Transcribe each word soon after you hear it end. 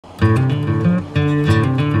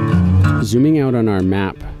Zooming out on our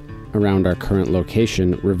map around our current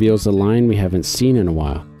location reveals a line we haven't seen in a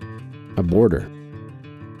while, a border.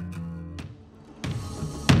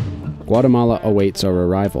 Guatemala awaits our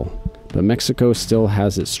arrival, but Mexico still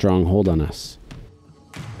has its strong hold on us.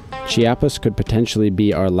 Chiapas could potentially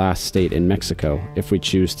be our last state in Mexico if we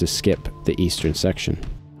choose to skip the eastern section.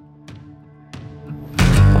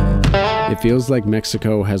 It feels like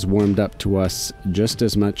Mexico has warmed up to us just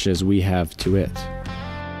as much as we have to it.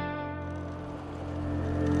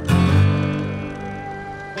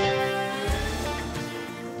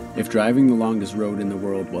 If driving the longest road in the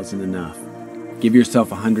world wasn't enough, give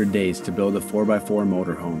yourself 100 days to build a 4x4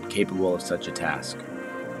 motorhome capable of such a task.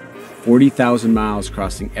 40,000 miles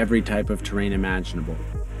crossing every type of terrain imaginable,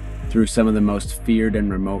 through some of the most feared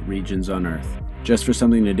and remote regions on Earth. Just for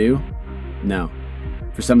something to do? No.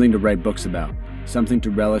 For something to write books about. Something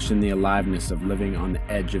to relish in the aliveness of living on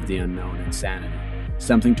the edge of the unknown insanity.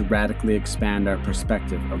 Something to radically expand our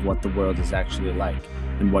perspective of what the world is actually like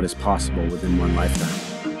and what is possible within one lifetime.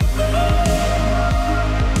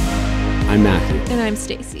 I'm Matthew. And I'm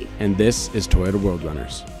Stacy. And this is Toyota World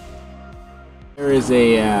Runners. There is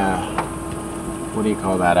a, what do you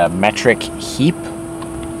call that? A metric heap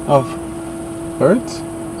of birds?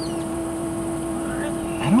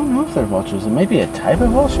 I don't know if they're vultures. It might be a type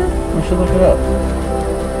of vulture. We should look it up.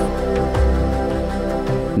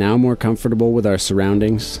 Now more comfortable with our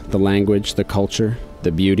surroundings, the language, the culture,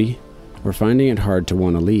 the beauty, we're finding it hard to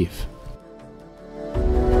want to leave.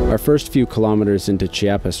 Our first few kilometers into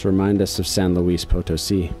Chiapas remind us of San Luis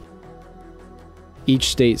Potosí. Each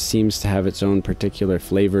state seems to have its own particular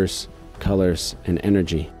flavors, colors, and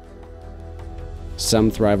energy.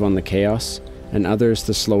 Some thrive on the chaos, and others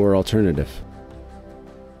the slower alternative.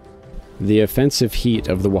 The offensive heat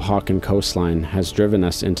of the Oaxacan coastline has driven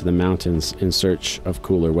us into the mountains in search of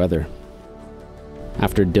cooler weather.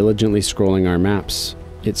 After diligently scrolling our maps,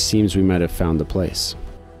 it seems we might have found the place.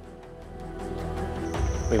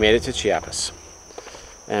 We made it to Chiapas,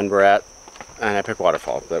 and we're at an epic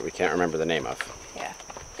waterfall that we can't remember the name of. Yeah,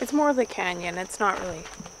 it's more of a canyon. It's not really.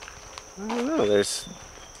 I don't know, there's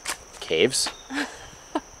caves.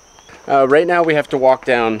 Right now we have to walk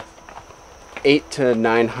down 800 to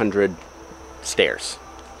 900 stairs.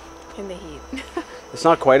 In the heat. It's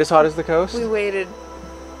not quite as hot as the coast. We waited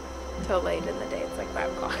till late in the day. It's like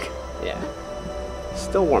 5 o'clock. Yeah.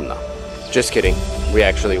 Still warm though. Just kidding. We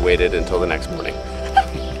actually waited until the next morning.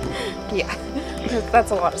 Yeah.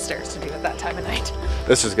 That's a lot of stairs to do at that time of night.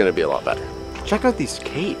 This is going to be a lot better. Check out these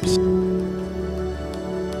caves.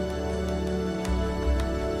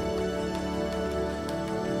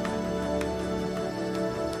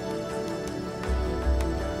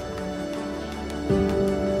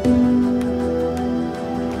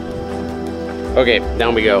 Okay,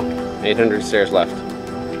 down we go. 800 stairs left.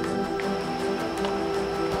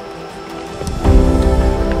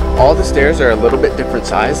 All the stairs are a little bit different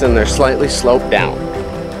size and they're slightly sloped down.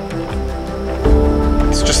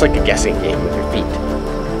 It's just like a guessing game with your feet.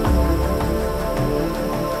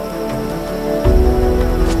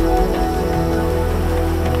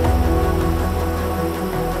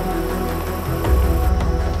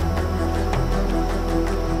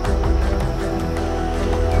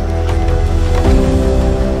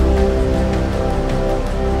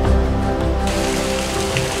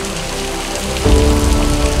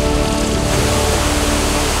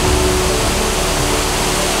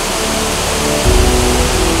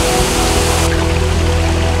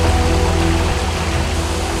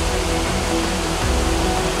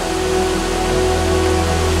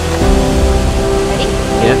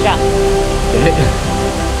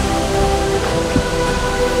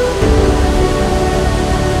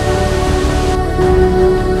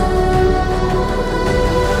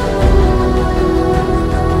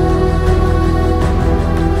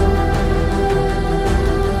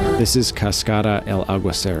 This is Cascada El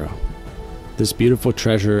Aguacero. This beautiful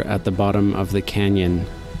treasure at the bottom of the canyon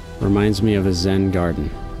reminds me of a Zen garden,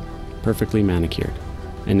 perfectly manicured,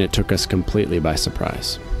 and it took us completely by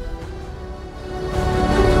surprise.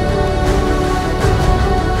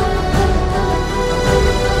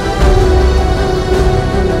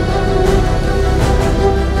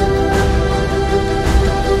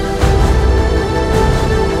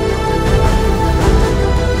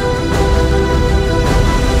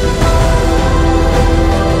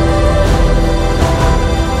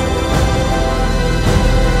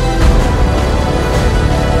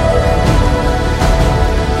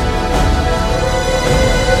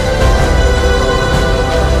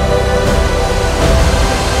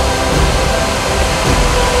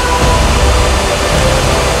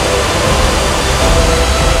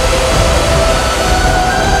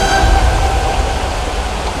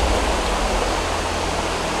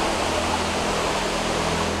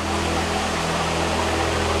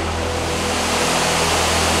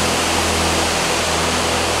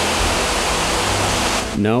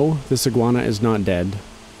 No, this iguana is not dead,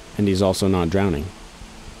 and he's also not drowning.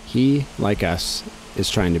 He, like us, is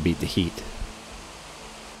trying to beat the heat.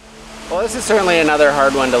 Well, this is certainly another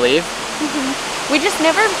hard one to leave. We just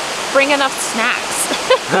never bring enough snacks.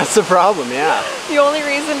 That's the problem, yeah. The only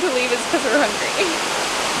reason to leave is because we're hungry.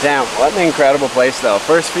 Damn, what an incredible place though.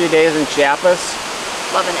 First few days in Chiapas.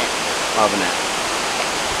 Loving it. Loving it.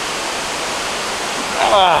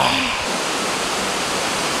 Ah.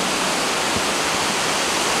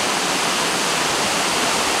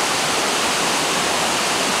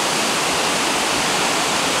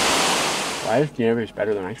 Why is Nieves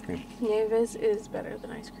better than ice cream? Nieves is better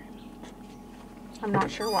than ice cream. I'm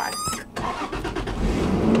not sure why.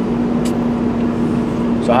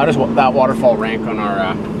 So how does that waterfall rank on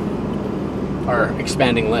our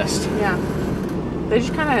expanding list? Yeah. They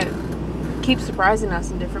just kind of keep surprising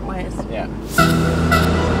us in different ways. Yeah.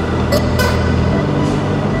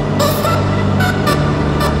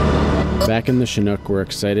 Back in the Chinook, we're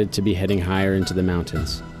excited to be heading higher into the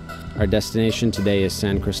mountains. Our destination today is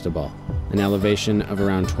San Cristobal, an elevation of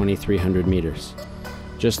around 2,300 meters.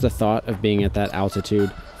 Just the thought of being at that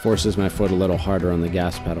altitude forces my foot a little harder on the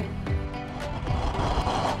gas pedal.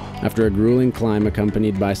 After a grueling climb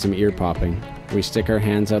accompanied by some ear popping, we stick our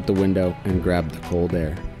hands out the window and grab the cold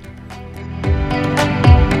air.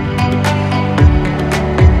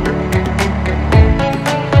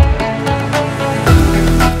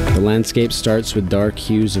 The landscape starts with dark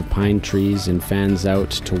hues of pine trees and fans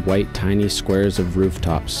out to white tiny squares of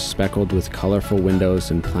rooftops speckled with colorful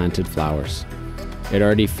windows and planted flowers. It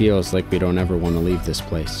already feels like we don't ever want to leave this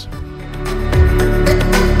place.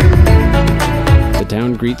 The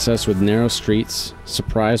town greets us with narrow streets,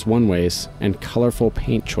 surprise one-ways, and colorful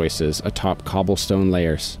paint choices atop cobblestone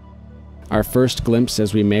layers. Our first glimpse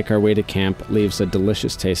as we make our way to camp leaves a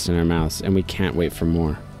delicious taste in our mouths, and we can't wait for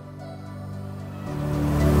more.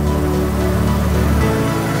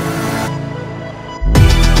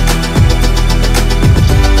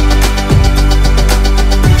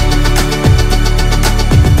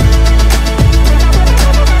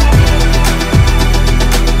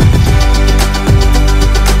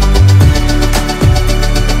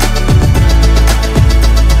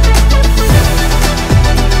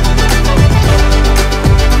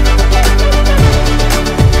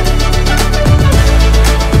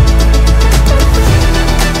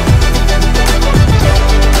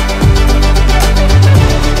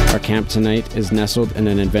 Camp tonight is nestled in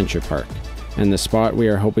an adventure park, and the spot we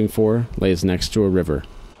are hoping for lays next to a river.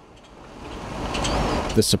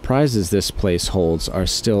 The surprises this place holds are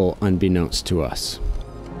still unbeknownst to us.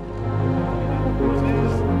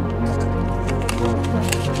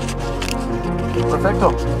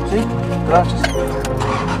 Perfecto. Sí, gracias.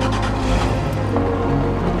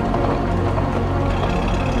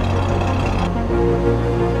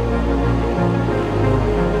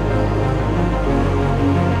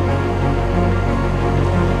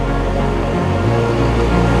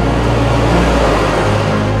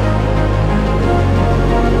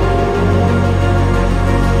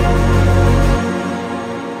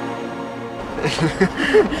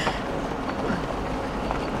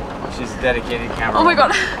 She's a dedicated camera. Oh my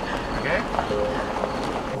god. Okay.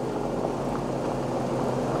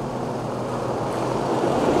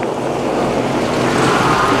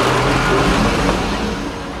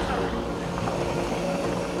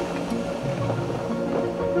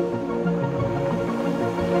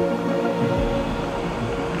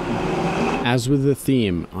 As with the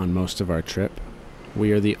theme on most of our trip,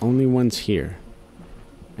 we are the only ones here,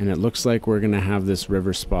 and it looks like we're gonna have this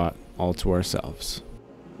river spot all to ourselves.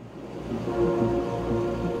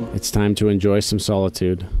 It's time to enjoy some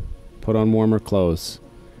solitude, put on warmer clothes,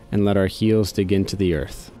 and let our heels dig into the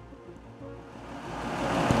earth.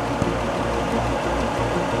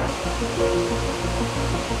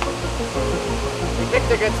 We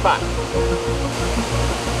picked a good spot.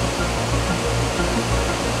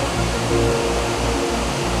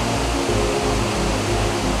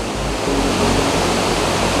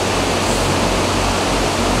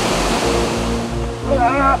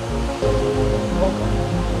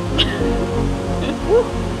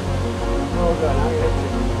 Oh god, now you're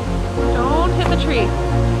gonna Don't hit the tree.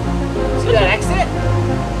 see that exit?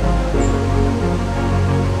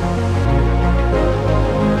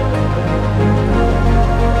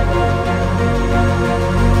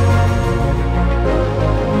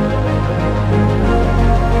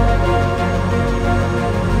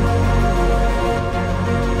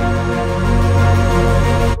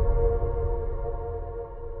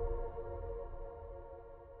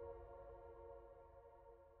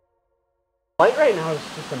 Light right now is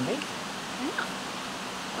just amazing. Yeah.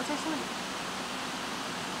 What's our sign?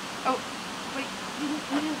 Oh, wait, you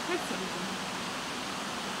didn't press anything.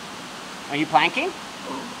 Are you planking?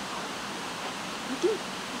 You did.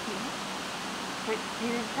 But you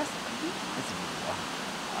didn't press it, did you?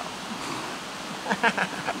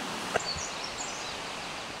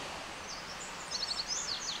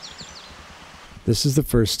 This is the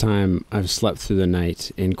first time I've slept through the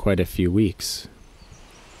night in quite a few weeks.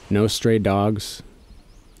 No stray dogs,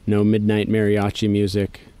 no midnight mariachi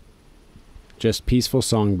music, just peaceful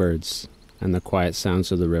songbirds and the quiet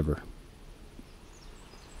sounds of the river.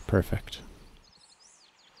 Perfect.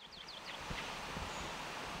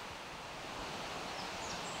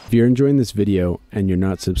 If you're enjoying this video and you're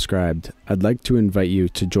not subscribed, I'd like to invite you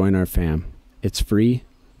to join our fam. It's free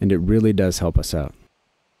and it really does help us out.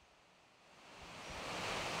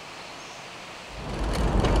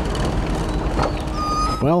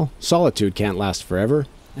 Well, solitude can't last forever,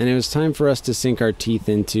 and it was time for us to sink our teeth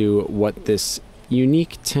into what this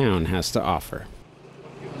unique town has to offer.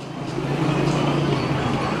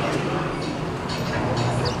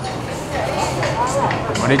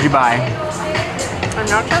 What did you buy? I'm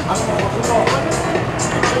not sure.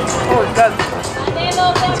 Oh, it's good.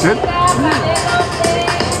 It's good?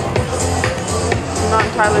 I'm not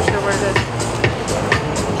entirely sure where it is.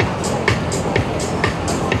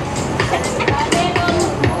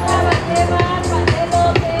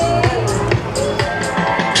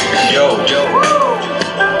 Yo, yo.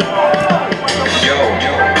 Yo,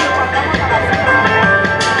 yo.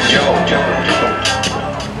 Yo, yo.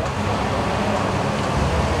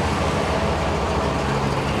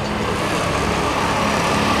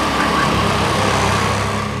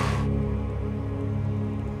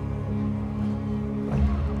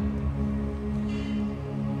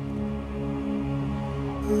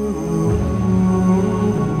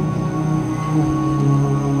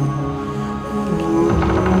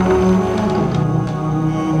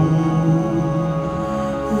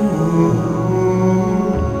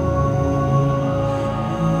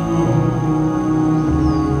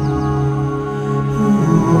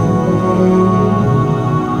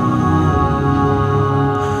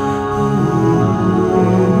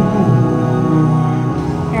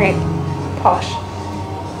 Posh.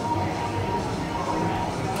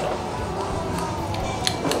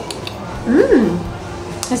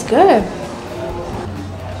 It's good.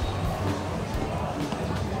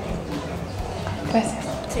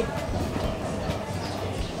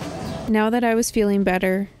 Now that I was feeling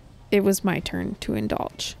better, it was my turn to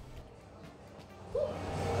indulge.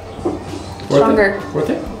 Stronger. Worth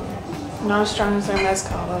it? Not as strong as our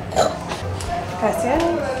mezcal though. Gracias.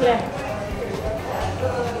 Yeah.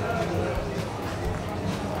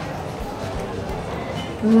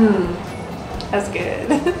 That's good.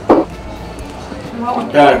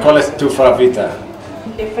 ¿Cuál es tu favorita?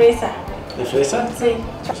 De fresa. ¿De fresa? Sí.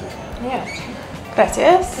 Yeah.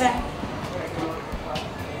 Gracias.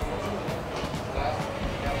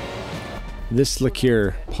 This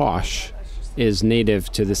liqueur, Posh, is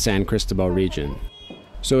native to the San Cristobal region,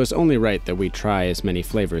 so it's only right that we try as many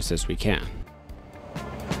flavors as we can,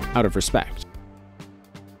 out of respect.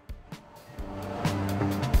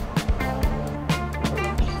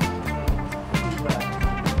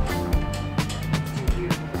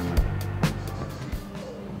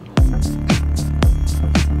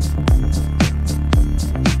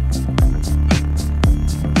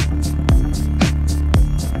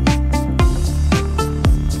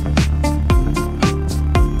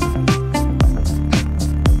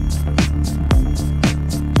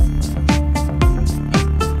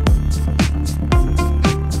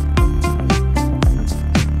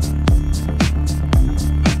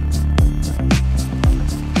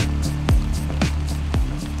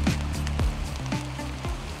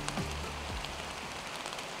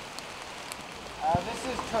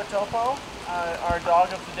 This is Totopo, our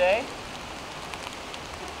dog of the day.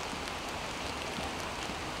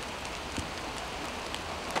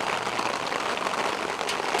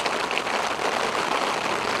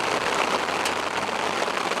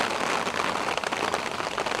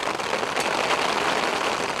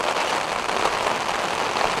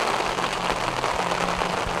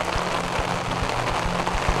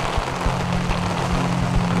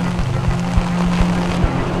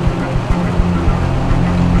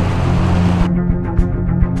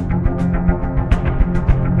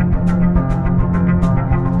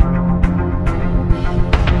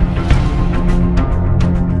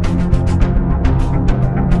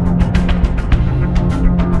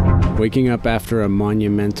 Waking up after a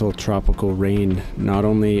monumental tropical rain not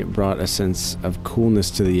only brought a sense of coolness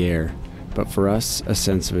to the air, but for us, a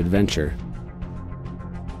sense of adventure.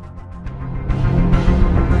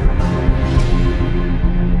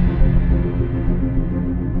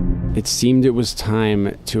 It seemed it was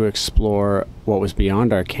time to explore what was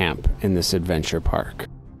beyond our camp in this adventure park.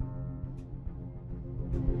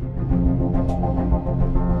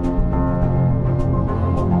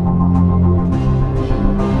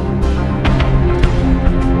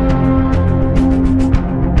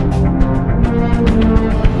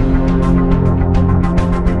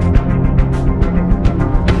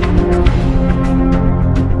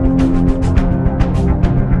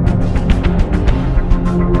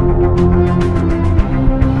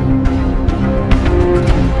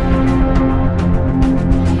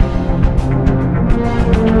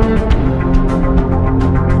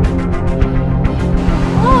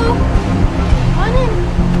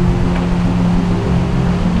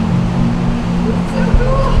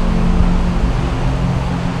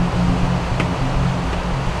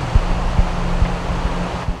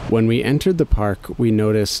 When we entered the park, we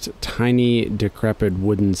noticed tiny, decrepit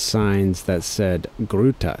wooden signs that said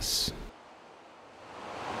Grutas.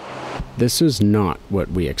 This was not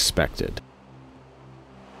what we expected.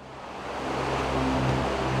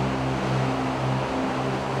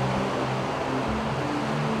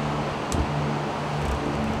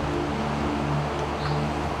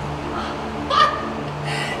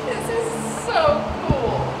 This is so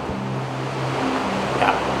cool.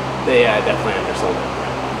 Yeah, they definitely undersold it.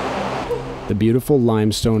 The beautiful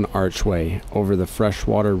limestone archway over the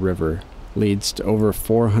freshwater river leads to over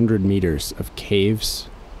 400 meters of caves,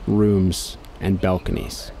 rooms, and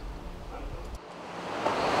balconies.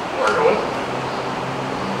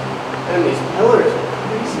 And these pillars are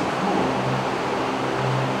crazy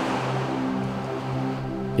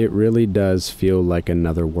cool. It really does feel like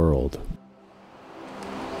another world.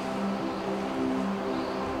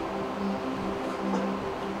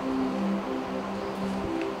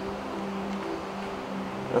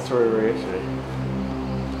 That's where we were yesterday.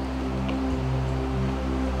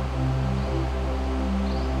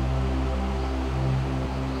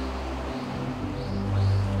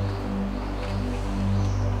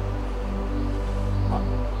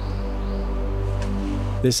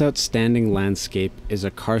 This outstanding landscape is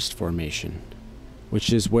a karst formation,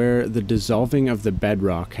 which is where the dissolving of the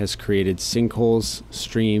bedrock has created sinkholes,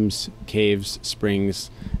 streams, caves, springs,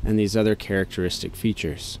 and these other characteristic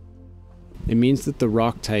features. It means that the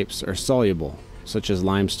rock types are soluble, such as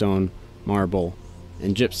limestone, marble,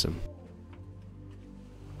 and gypsum.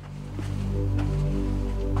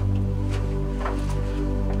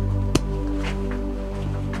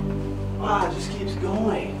 Wow, it just keeps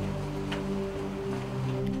going.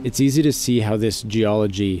 It's easy to see how this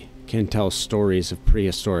geology can tell stories of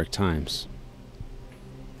prehistoric times.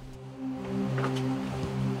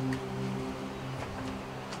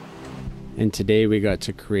 And today we got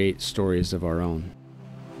to create stories of our own.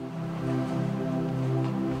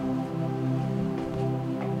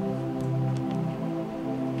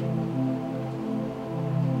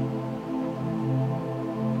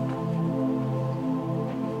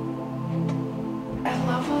 I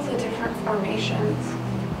love all the different formations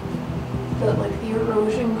that like the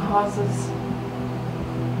erosion causes.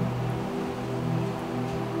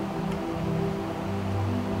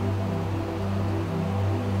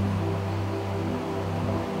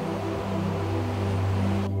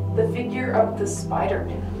 The figure of the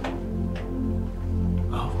Spider-Man.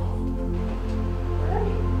 Oh, Where are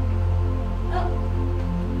you?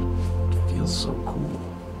 Oh. it feels so cool.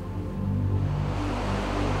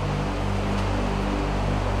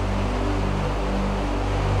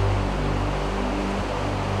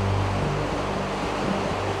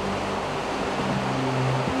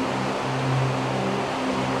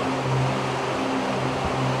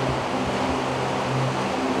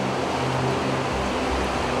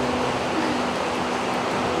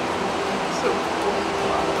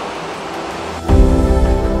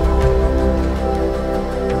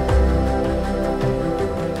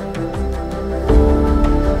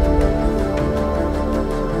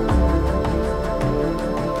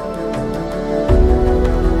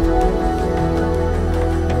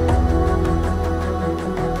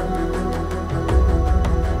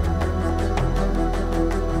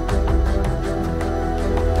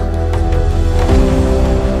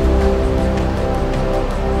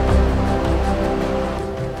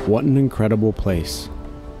 What an incredible place,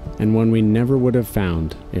 and one we never would have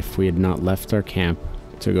found if we had not left our camp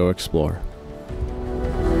to go explore.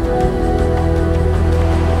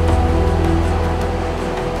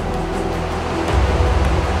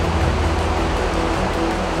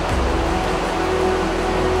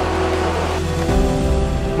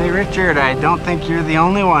 Hey Richard, I don't think you're the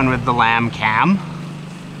only one with the lamb cam.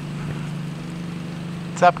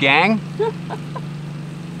 What's up, gang?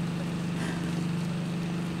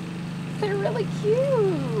 They're really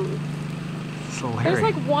cute. It's hilarious. There's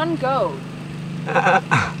like one goat.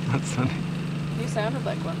 That's funny. You sounded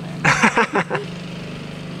like one there.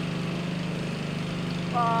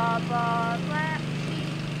 Baba, black sheep,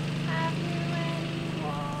 have you any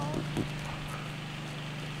wool?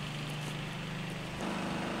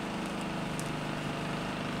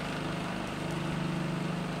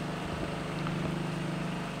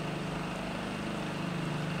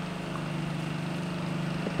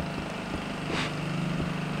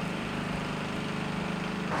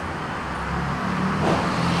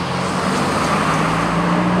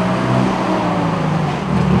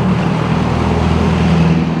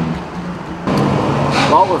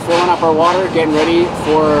 Well, we're filling up our water, getting ready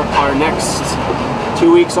for our next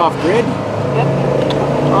 2 weeks off grid. Yep.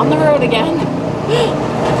 On the road again.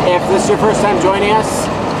 If this is your first time joining us,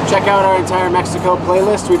 check out our entire Mexico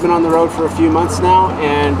playlist. We've been on the road for a few months now,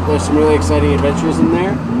 and there's some really exciting adventures in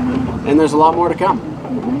there, and there's a lot more to come.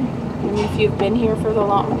 And if you've been here for the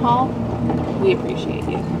long haul, we appreciate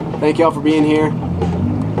you. Thank you all for being here.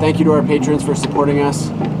 Thank you to our patrons for supporting us.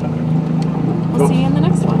 We'll see you in the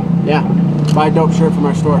next one. Yeah, buy a dope shirt from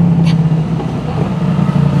our store.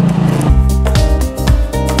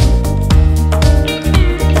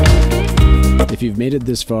 If you've made it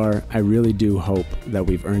this far, I really do hope that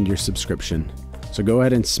we've earned your subscription. So go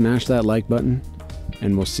ahead and smash that like button,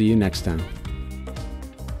 and we'll see you next time.